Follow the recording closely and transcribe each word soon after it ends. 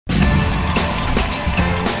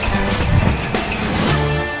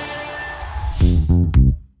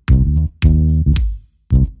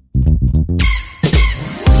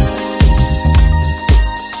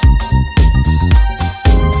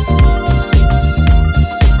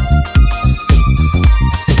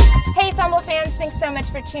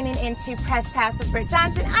tuning into Press Pass with Britt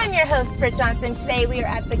Johnson. I'm your host, Britt Johnson. Today we are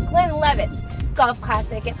at the Glenlivet Golf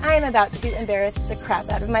Classic, and I am about to embarrass the crap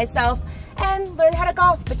out of myself and learn how to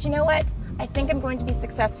golf. But you know what? I think I'm going to be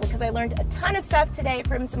successful because I learned a ton of stuff today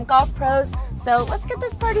from some golf pros. So let's get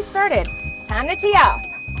this party started. Time to tee off.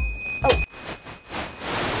 Oh.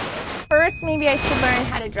 First, maybe I should learn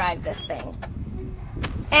how to drive this thing.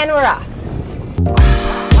 And we're off.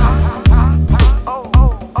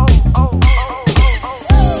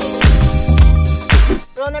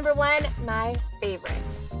 Rule number one, my favorite.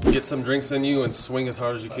 Get some drinks in you and swing as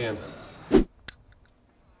hard as you can.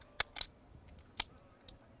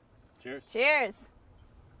 Cheers. Cheers.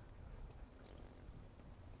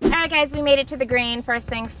 All right, guys, we made it to the green. First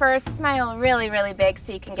thing first, smile really, really big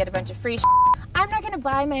so you can get a bunch of free shit. I'm not gonna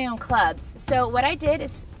buy my own clubs. So what I did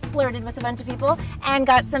is flirted with a bunch of people and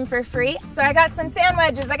got some for free. So I got some sand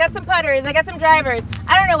wedges, I got some putters, I got some drivers.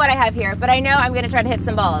 I don't know what I have here, but I know I'm gonna try to hit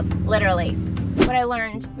some balls, literally. What I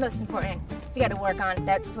learned, most important, is you gotta work on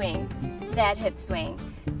that swing, that hip swing.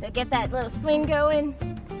 So get that little swing going.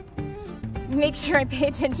 Make sure I pay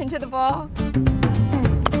attention to the ball.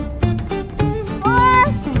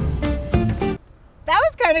 That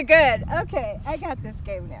was kind of good. Okay, I got this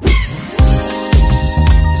game now.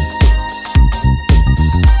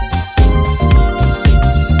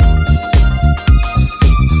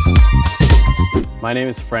 My name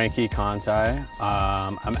is Frankie Conti.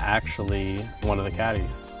 I'm actually one of the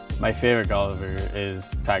caddies. My favorite golfer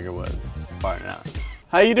is Tiger Woods. Partner.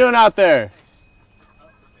 How you doing out there?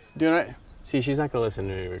 Doing right? See, she's not gonna listen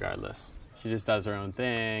to me regardless. She just does her own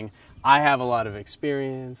thing. I have a lot of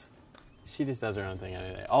experience. She just does her own thing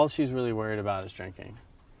any day. All she's really worried about is drinking.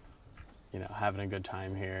 You know, having a good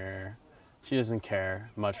time here. She doesn't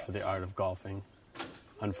care much for the art of golfing,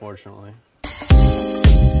 unfortunately.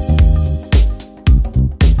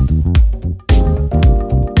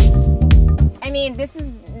 I mean, this is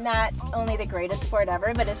not only the greatest sport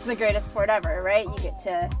ever, but it's the greatest sport ever, right? You get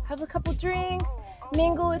to have a couple drinks,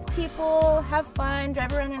 mingle with people, have fun,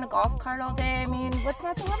 drive around in a golf cart all day. I mean, what's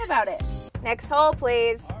not to love about it? Next hole,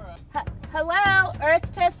 please. Hello, Earth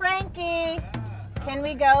to Frankie. Can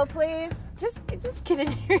we go, please? Just get in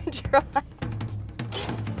here and try.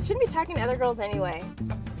 Shouldn't be talking to other girls anyway.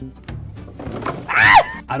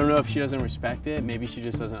 I don't know if she doesn't respect it. Maybe she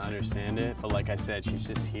just doesn't understand it. But like I said, she's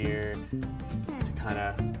just here to kind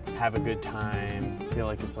of have a good time. Feel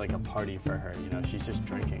like it's like a party for her. You know, she's just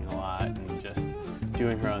drinking a lot and just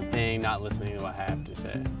doing her own thing, not listening to what I have to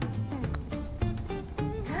say.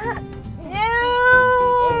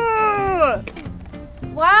 No!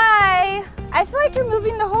 Why? I feel like you're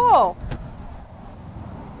moving the hole.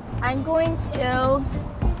 I'm going to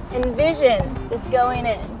envision this going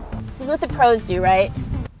in. This is what the pros do, right?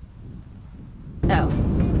 Oh,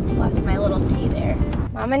 lost my little tee there.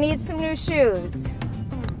 Mama needs some new shoes.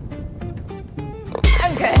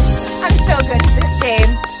 I'm good. I'm so good at this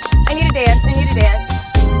game. I need a dance. I need a dance.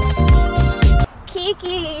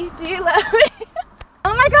 Kiki, do you love me?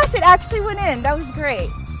 Oh my gosh, it actually went in. That was great.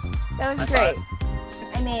 That was great.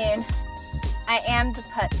 I mean, I am the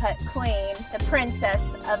putt-putt queen, the princess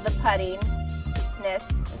of the puttingness.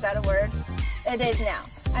 Is that a word? It is now.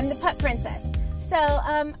 I'm the putt princess. So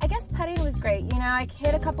I guess putting was great. You know, I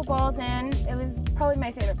hit a couple balls in. It was probably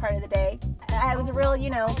my favorite part of the day. I was a real, you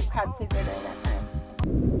know, crowd pleaser during that time.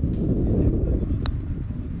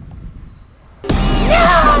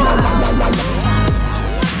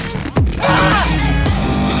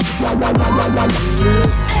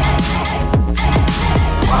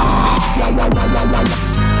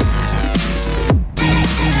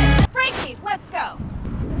 Frankie, let's go.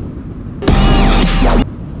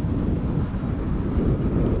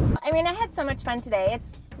 I mean, I had so much fun today.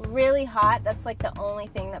 It's really hot. That's like the only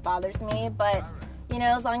thing that bothers me. But, you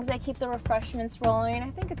know, as long as I keep the refreshments rolling, I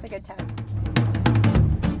think it's a good time.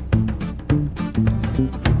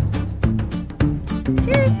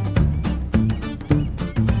 Cheers.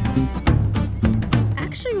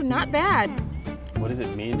 Actually, not bad. What does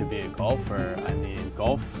it mean to be a golfer? I mean,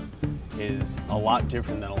 golf is a lot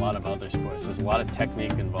different than a lot of other sports. There's a lot of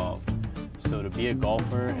technique involved. So to be a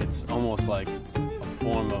golfer, it's almost like a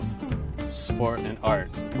form of sport and art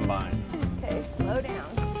combined. Okay, slow down.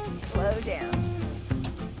 Slow down.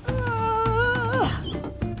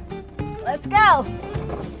 Let's go.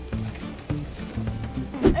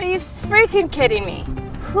 Are you freaking kidding me?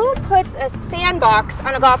 Who puts a sandbox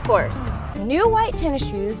on a golf course? New white tennis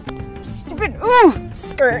shoes, stupid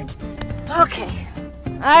skirt. Okay,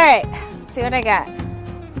 all right, let's see what I got.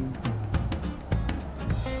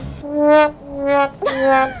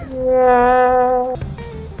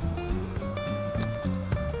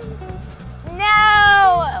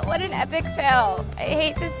 No! What an epic fail. I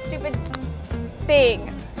hate this stupid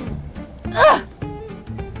thing. Ugh.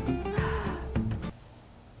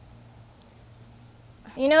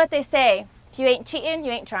 You know what they say, if you ain't cheating,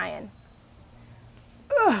 you ain't trying.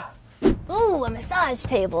 Ugh. Ooh, a massage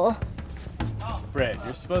table. Britt,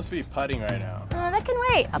 you're supposed to be putting right now. Oh, that can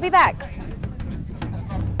wait. I'll be back.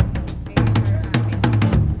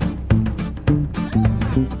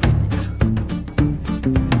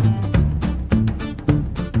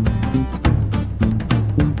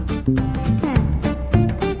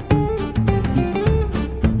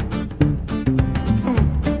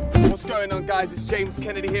 What's going on, guys? It's James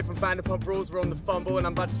Kennedy here from Vanderpump Rules. We're on the Fumble and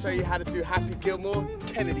I'm about to show you how to do Happy Gilmore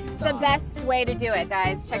Kennedy style. The best way to do it,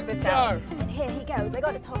 guys. Check this out. And here he goes. I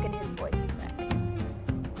gotta talk in his voice.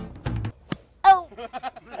 Oh!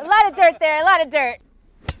 A lot of dirt there, a lot of dirt.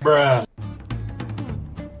 Bruh.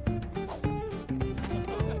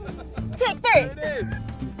 Take 3. There it is.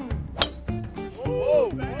 Whoa.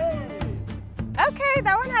 Okay,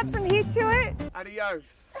 that one had some heat to it. Adios.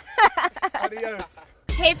 Adios.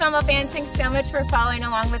 Hey Fumble fans, thanks so much for following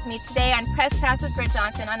along with me today on Press Pass with Britt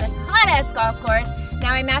Johnson on this hot-ass golf course.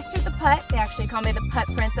 Now I mastered the putt. They actually call me the putt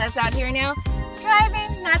princess out here now.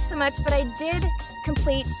 Driving, not so much, but I did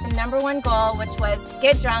complete the #1 goal, which was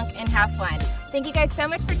get drunk and have fun. Thank you guys so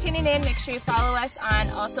much for tuning in. Make sure you follow us on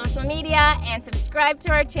all social media and subscribe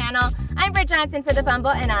to our channel. I'm Britt Johnson for the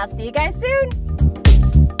Fumble, and I'll see you guys soon.